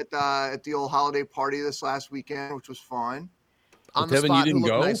AJ at the old holiday party this last weekend, which was fun. On the spot, who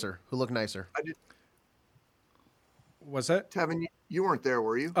looked nicer? I did. Was that? Tevin, you weren't there,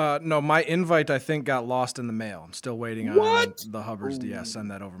 were you? No, my invite, I think, got lost in the mail. I'm still waiting on the Hubbards to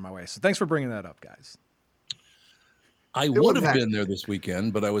send that over my way. So thanks for bringing that up, guys. I would have been there this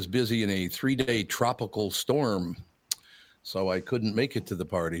weekend, but I was busy in a 3-day tropical storm. So I couldn't make it to the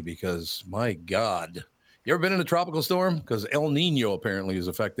party because, my God. You ever been in a tropical storm? Because El Nino apparently is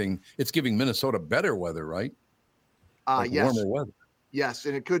it's giving Minnesota better weather, right? Yes. Warmer weather. Yes,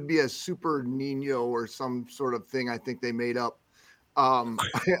 and it could be a super Nino or some sort of thing I think they made up.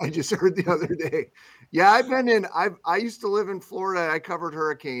 I just heard the other day. Yeah, I used to live in Florida. I covered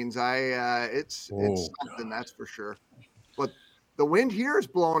hurricanes. It's something, that's for sure. But The wind here is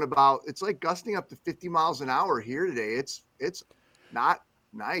blowing it's like gusting up to 50 miles an hour here today. It's not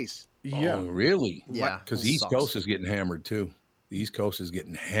nice. Yeah. Oh, really? Yeah. Because the East Coast is getting hammered too. The East Coast is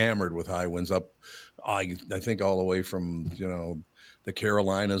getting hammered with high winds up. I think all the way from, the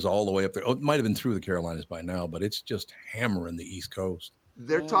Carolinas all the way up there. Oh, it might have been through the Carolinas by now, but it's just hammering the East Coast.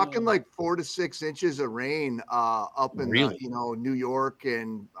 They're talking like 4 to 6 inches of rain up in New York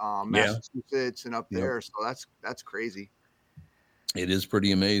and Massachusetts and up there. So that's crazy. It is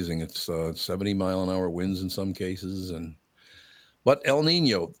pretty amazing. It's 70-mile-an-hour winds in some cases, but El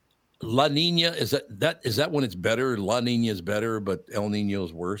Nino, La Nina, is that when it's better? La Nina is better, but El Nino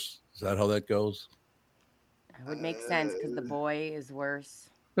is worse. Is that how that goes? It would make sense because the boy is worse.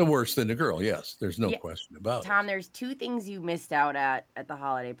 Worse than the girl, yes. There's no question about it. Tom, there's 2 things you missed out at the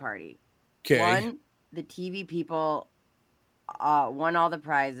holiday party. Okay. One, the TV people won all the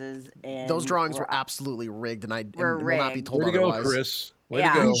prizes. And those drawings were absolutely rigged, and I will not be told Way to otherwise. go, Chris. Way to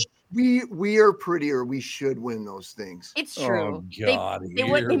go. We are prettier. We should win those things. It's true. Oh, God.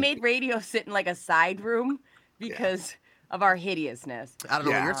 They made radio sit in like a side room because of our hideousness. I don't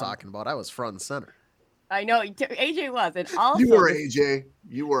know what you're talking about. I was front and center. I know AJ was, and also you were AJ.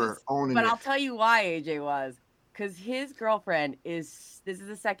 You were owning but it. I'll tell you why AJ was, because his girlfriend is. This is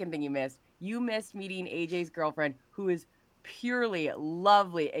the second thing you missed. You missed meeting AJ's girlfriend, who is purely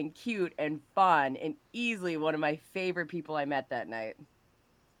lovely and cute and fun, and easily one of my favorite people I met that night.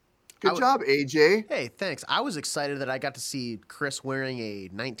 Good job, AJ. Hey, thanks. I was excited that I got to see Chris wearing a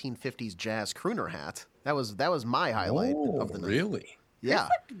 1950s jazz crooner hat. That was my highlight of the night. Really? Yeah,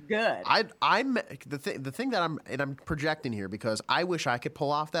 good. I'm the thing that I'm projecting here, because I wish I could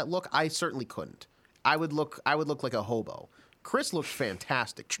pull off that look. I certainly couldn't. I would look like a hobo. Chris looked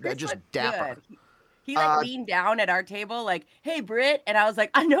fantastic, just dapper. Good. He leaned down at our table like, "Hey, Britt," and I was like,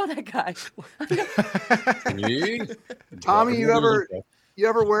 "I know that guy." Tommy, you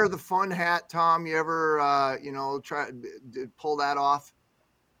ever wear the fun hat, Tom? You ever try pull that off?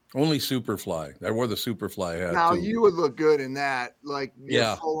 Only Superfly. I wore the Superfly hat. Now too. you would look good in that, like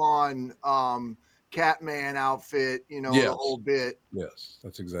Yeah. full on Catman outfit, the whole bit. Yes,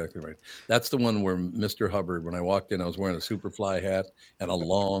 that's exactly right. That's the one where Mr. Hubbard, when I walked in, I was wearing a Superfly hat and a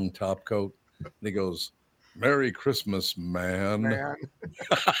long top coat. And he goes, "Merry Christmas, man."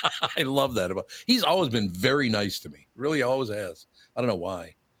 I love that about. He's always been very nice to me. Really, always has. I don't know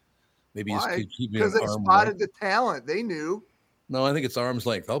why. Maybe he's keeping because they spotted the talent. They knew. No, I think it's arm's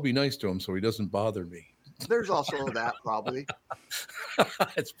length. I'll be nice to him so he doesn't bother me. There's also that probably.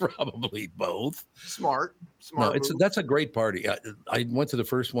 It's probably both. Smart. No, that's a great party. I went to the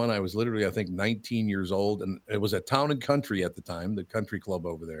first one. I was literally, I think, 19 years old, and it was at Town and Country at the time, the country club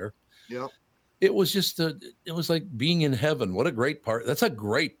over there. Yep. It was just it was like being in heaven. What a great party. That's a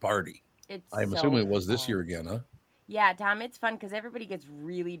great party. I'm assuming it was this year again, huh? Yeah, Tom, it's fun because everybody gets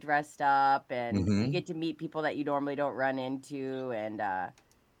really dressed up, and you get to meet people that you normally don't run into, and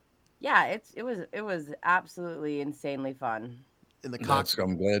it was absolutely insanely fun. I'm glad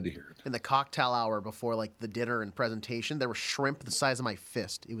to hear it. In the cocktail hour before the dinner and presentation, there were shrimp the size of my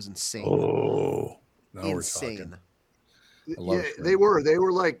fist. It was insane. Oh, now insane. We're talking. Yeah, they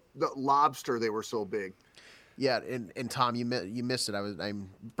were like the lobster. They were so big. Yeah, and Tom, you missed it.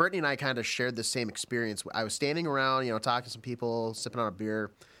 Brittany and I kind of shared the same experience. I was standing around, talking to some people, sipping on a beer,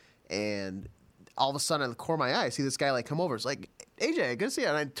 and all of a sudden, out of the corner of my eye, I see this guy come over. It's like, AJ, good to see you.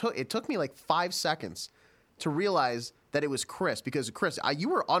 And it took me 5 seconds to realize that it was Chris, because Chris, you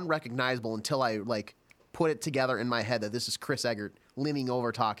were unrecognizable until I put it together in my head that this is Chris Eggert leaning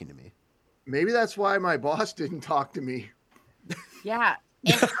over talking to me. Maybe that's why my boss didn't talk to me. Yeah.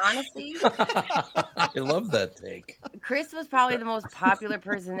 And honestly, I love that take. Chris was probably the most popular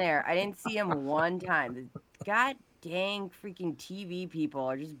person there. I didn't see him one time. The god dang freaking TV people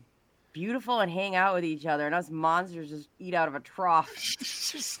are just beautiful and hang out with each other, and us monsters just eat out of a trough.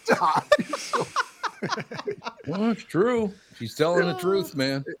 Stop. Well, it's true. She's telling the truth,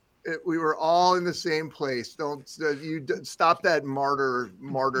 man. We were all in the same place. Don't stop that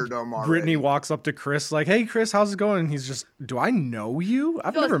martyrdom already. Brittany walks up to Chris like, "Hey, Chris, how's it going?" And he's just, "Do I know you?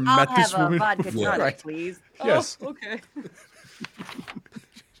 I've never met this woman." Vodka tonic, please. Yes. Oh, okay.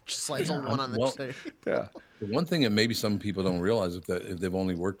 Just slides on one on the stage. Yeah. The one thing that maybe some people don't realize if they've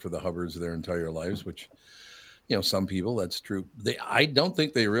only worked for the Hubbards their entire lives, which, some people, that's true. I don't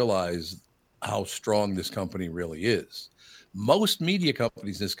think they realize how strong this company really is. Most media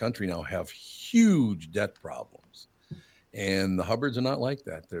companies in this country now have huge debt problems, and the Hubbards are not like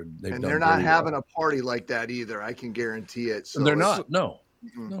that. They're not having a party like that either. I can guarantee it. So they're not. No,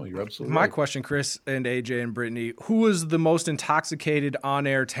 No, you're absolutely My right. question, Chris and AJ and Brittany, who was the most intoxicated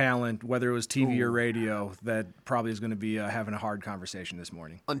on-air talent, whether it was TV or radio, that probably is going to be having a hard conversation this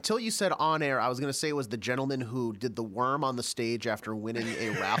morning? Until you said on air, I was going to say it was the gentleman who did the worm on the stage after winning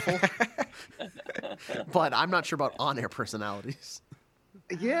a raffle. But I'm not sure about on-air personalities.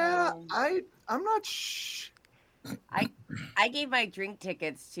 Yeah, I'm not I gave my drink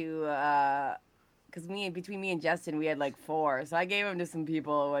tickets to because between me and Justin we had like 4, so I gave them to some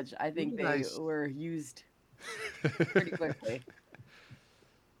people, which I think they were used pretty quickly.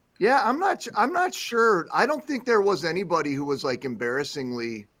 Yeah, I'm not sure. I don't think there was anybody who was like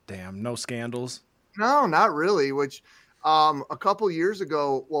embarrassingly. Damn, no scandals. No, not really. Which a couple years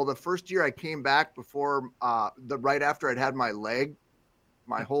ago, well, the first year I came back before right after I'd had my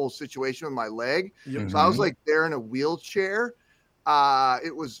whole situation with my leg. Yep. So I was like there in a wheelchair.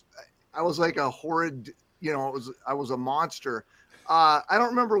 I was like a horrid, I was a monster. I don't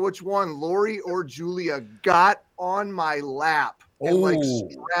remember which one, Lori or Julia, got on my lap and like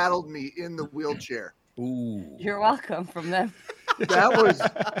straddled me in the wheelchair. Ooh. You're welcome from them. That was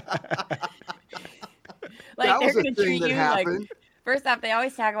like that they're was a gonna thing treat that you happened. like. First off, they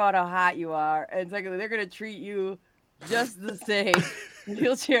always talk about how hot you are, and secondly, they're gonna treat you just the same.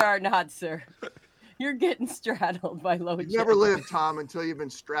 Wheelchair or not, sir. You're getting straddled by low. You never lived, Tom, until you've been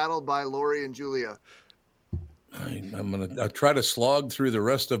straddled by Lori and Julia. I'll try to slog through the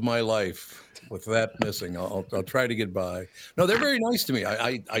rest of my life with that missing. I'll try to get by. No, they're very nice to me.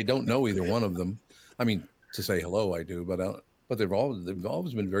 I don't know either one of them. I mean, to say hello, I do, but they've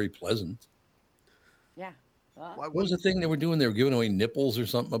always been very pleasant. Yeah. What was the thing they were doing? They were giving away nipples or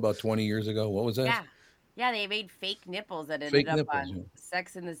something about 20 years ago. What was that? Yeah, they made fake nipples that ended up on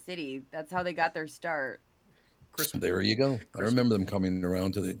Sex in the City. That's how they got their start. There you go. I remember them coming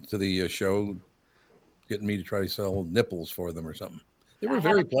around to the show, getting me to try to sell nipples for them or something. They were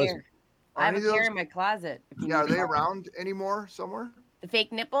very pleasant. I have a pair in my closet. Yeah, are they around anymore somewhere? The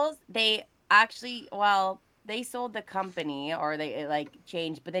fake nipples? They actually, they sold the company or they like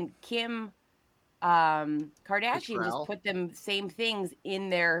changed, but then Kim Kardashian just put them same things in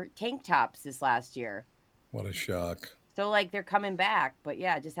their tank tops this last year. What a shock. So like they're coming back, but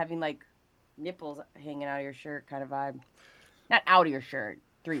yeah, just having like nipples hanging out of your shirt kind of vibe. Not out of your shirt,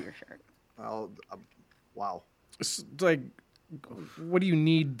 through your shirt. Oh, wow. It's like, what do you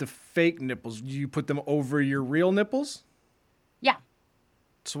need the fake nipples? Do you put them over your real nipples? Yeah.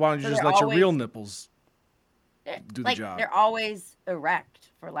 So why don't you just let your real nipples do the job? They're always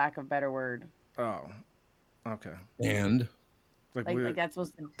erect, for lack of a better word. Oh, okay. And like that's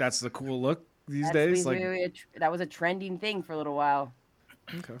supposed to. That's the cool look these days. Like that was a trending thing for a little while.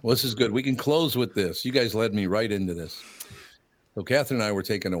 Okay. Well, this is good. We can close with this. You guys led me right into this. So Catherine and I were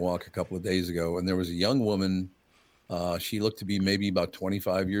taking a walk a couple of days ago, and there was a young woman. She looked to be maybe about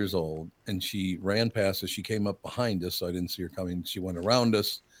 25 years old, and she ran past us. She came up behind us, so I didn't see her coming. She went around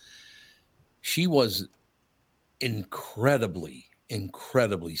us. She was incredibly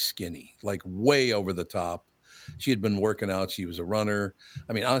skinny, like way over the top. She had been working out. She was a runner.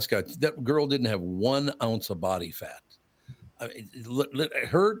 I mean, honest God, that girl didn't have 1 ounce of body fat. I mean,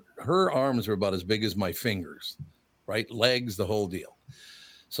 her arms were about as big as my fingers, right? Legs, the whole deal.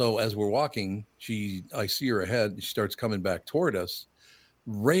 So as we're walking, I see her ahead. She starts coming back toward us,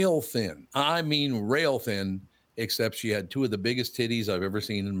 rail thin. I mean, rail thin, except she had 2 of the biggest titties I've ever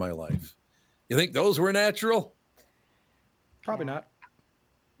seen in my life. You think those were natural? Probably not.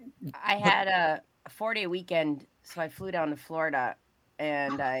 I had a 4-day weekend, so I flew down to Florida,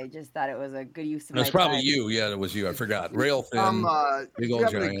 and I just thought it was a good use of my time. That's probably you. Yeah, it was you. I forgot. Rail thin, big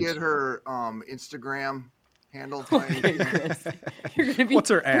old giants. To get her Instagram handle. You're gonna be What's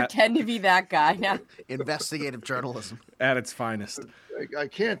her at? Pretend to be that guy now. Investigative journalism at its finest. I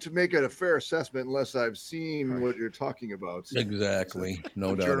can't make it a fair assessment unless I've seen what you're talking about. Exactly.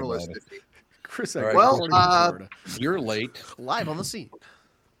 No doubt about it. Chris, right. Well, you're late. Live on the scene.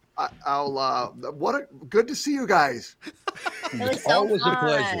 I'll good to see you guys. It's always a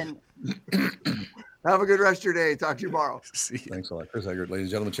pleasure. Have a good rest of your day. Talk to you tomorrow. Thanks a lot, Chris Eggert. Ladies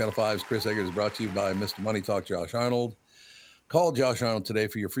and gentlemen, Channel 5's Chris Eggert is brought to you by Mr. Money Talk, Josh Arnold. Call Josh Arnold today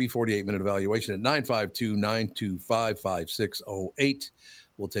for your free 48-minute evaluation at 952-925-5608.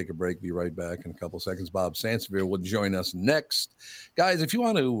 We'll take a break. Be right back in a couple seconds. Bob Sansevier will join us next. Guys, if you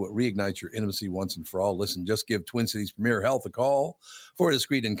want to reignite your intimacy once and for all, listen, just give Twin Cities Premier Health a call for a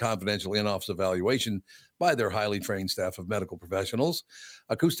discreet and confidential in-office evaluation by their highly trained staff of medical professionals.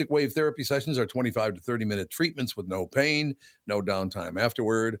 Acoustic wave therapy sessions are 25 to 30-minute treatments with no pain, no downtime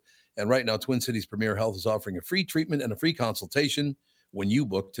afterward. And right now, Twin Cities Premier Health is offering a free treatment and a free consultation when you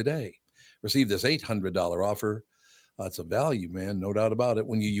book today. Receive this $800 offer Lots of value, man. No doubt about it.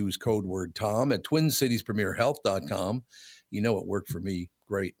 When you use code word Tom at TwinCitiesPremierHealth.com, you know it worked for me.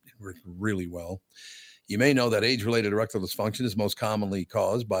 Great. It worked really well. You may know that age-related erectile dysfunction is most commonly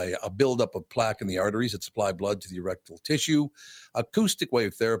caused by a buildup of plaque in the arteries that supply blood to the erectile tissue. Acoustic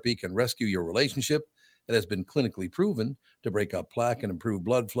wave therapy can rescue your relationship. It has been clinically proven to break up plaque and improve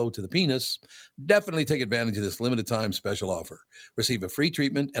blood flow to the penis. Definitely take advantage of this limited time special offer. Receive a free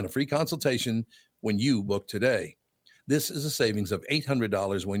treatment and a free consultation when you book today. This is a savings of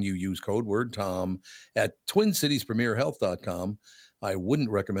 $800 when you use code word Tom at TwinCitiesPremierHealth.com. I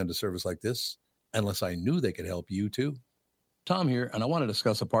wouldn't recommend a service like this unless I knew they could help you too. Tom here, and I want to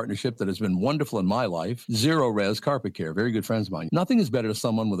discuss a partnership that has been wonderful in my life, Zero Res Carpet Care. Very good friends of mine. Nothing is better to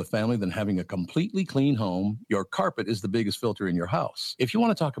someone with a family than having a completely clean home. Your carpet is the biggest filter in your house. If you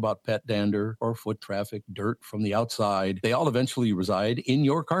want to talk about pet dander or foot traffic, dirt from the outside, they all eventually reside in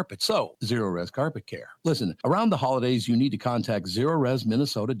your carpet. So, Zero Res Carpet Care. Listen, around the holidays, you need to contact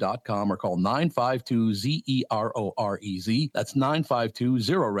ZeroResMinnesota.com or call 952-ZEROREZ. That's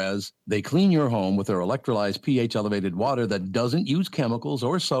 952-ZERO-RES. They clean your home with their electrolyzed pH-elevated water that doesn't use chemicals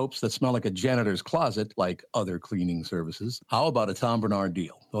or soaps that smell like a janitor's closet like other cleaning services. How about a Tom Barnard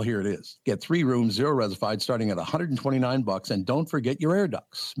deal? Well, here it is. Get 3 rooms, zero resified, starting at $129, and don't forget your air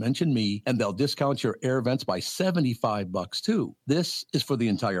ducts. Mention me, and they'll discount your air vents by $75 too. This is for the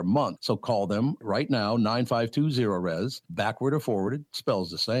entire month, so call them right now, 952-0-RES, backward or forwarded,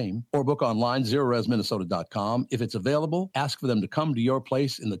 spells the same, or book online, ZeroResMinnesota.com. If it's available, ask for them to come to your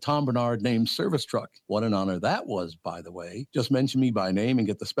place in the Tom Barnard named service truck. What an honor that was, by the way. Just mention me by name and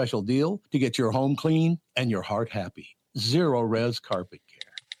get the special deal to get your home clean and your heart happy. Zero Res Carpet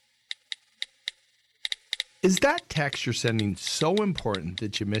Care. Is that text you're sending so important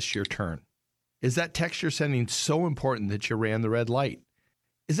that you missed your turn? Is that text you're sending so important that you ran the red light?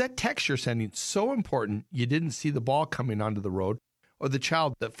 Is that text you're sending so important you didn't see the ball coming onto the road or the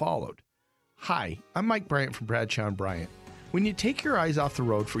child that followed? Hi, I'm Mike Bryant from Bradshaw & Bryant. When you take your eyes off the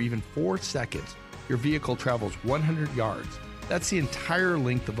road for even 4 seconds, your vehicle travels 100 yards. That's the entire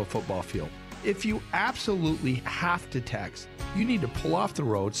length of a football field. If you absolutely have to text, you need to pull off the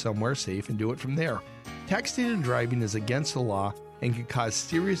road somewhere safe and do it from there. Texting and driving is against the law and can cause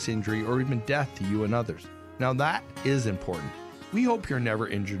serious injury or even death to you and others. Now that is important. We hope you're never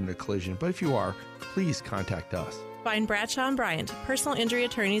injured in a collision, but if you are, please contact us. Find Bradshaw & Bryant, personal injury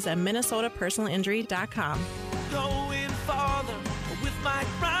attorneys at MinnesotaPersonalInjury.com. Going farther with Mike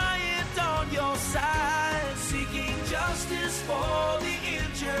Bryant on your side, seeking justice for the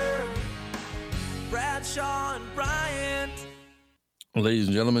injured. Bradshaw & Bryant. Ladies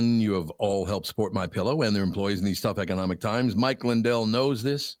and gentlemen, you have all helped support MyPillow and their employees in these tough economic times. Mike Lindell knows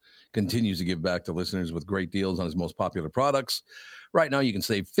this, continues to give back to listeners with great deals on his most popular products. Right now, you can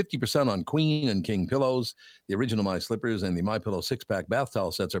save 50% on Queen and King pillows. The original My Slippers and the MyPillow 6-pack bath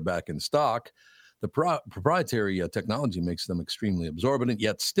towel sets are back in stock. The proprietary technology makes them extremely absorbent,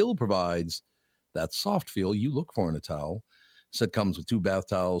 yet still provides that soft feel you look for in a towel. Set comes with 2 bath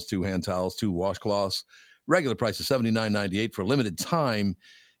towels, 2 hand towels, 2 washcloths. Regular price is $79.98. For a limited time,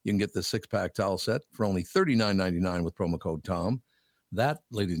 you can get the 6-pack towel set for only $39.99 with promo code TOM. That,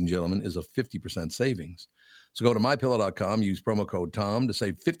 ladies and gentlemen, is a 50% savings. So go to MyPillow.com, use promo code TOM to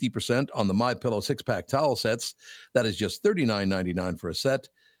save 50% on the MyPillow 6-pack towel sets. That is just $39.99 for a set.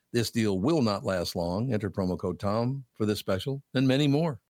 This deal will not last long. Enter promo code TOM for this special and many more.